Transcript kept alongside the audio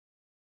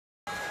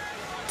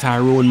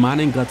Tyrone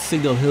Manning got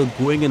Signal Hill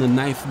going in the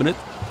 9th minute,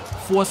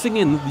 forcing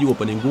in the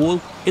opening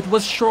goal. It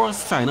was sure a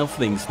sign of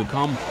things to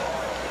come.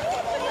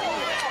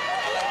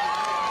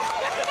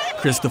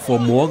 Christopher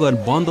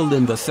Morgan bundled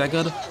in the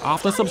second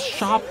after some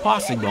sharp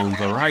passing down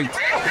the right.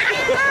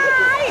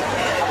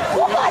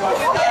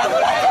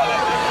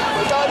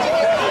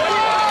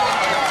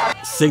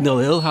 Signal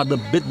Hill had the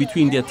bit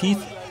between their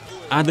teeth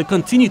and they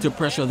continued to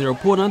pressure their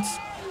opponents.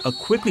 A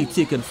quickly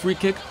taken free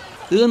kick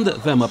earned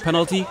them a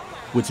penalty,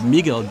 which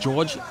Miguel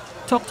George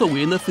tucked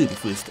away in the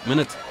 31st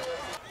minute.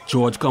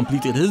 George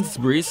completed his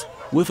brace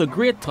with a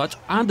great touch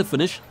and the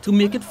finish to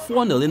make it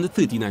 4-0 in the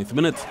 39th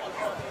minute.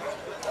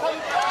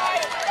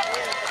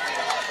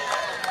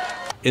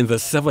 In the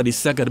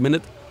 72nd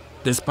minute,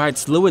 despite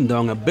slowing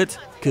down a bit,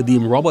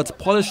 Kadeem Roberts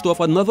polished off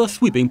another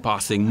sweeping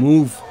passing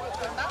move.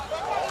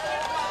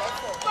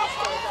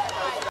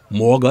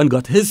 Morgan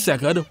got his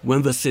second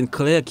when the St.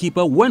 Clair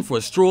keeper went for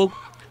a stroll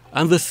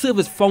and the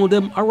service found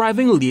him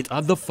arriving late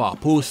at the far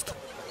post.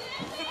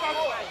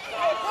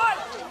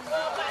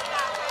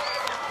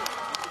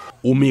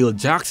 O'Meal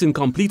Jackson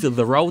completed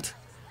the rout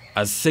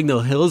as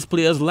Signal Hill's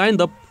players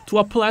lined up to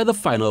apply the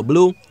final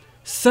blow.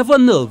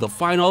 7-0 the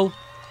final,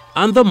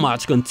 and the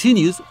match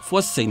continues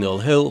for Signal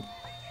Hill.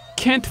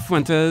 Kent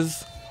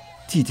Fuentes,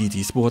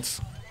 TTT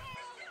Sports.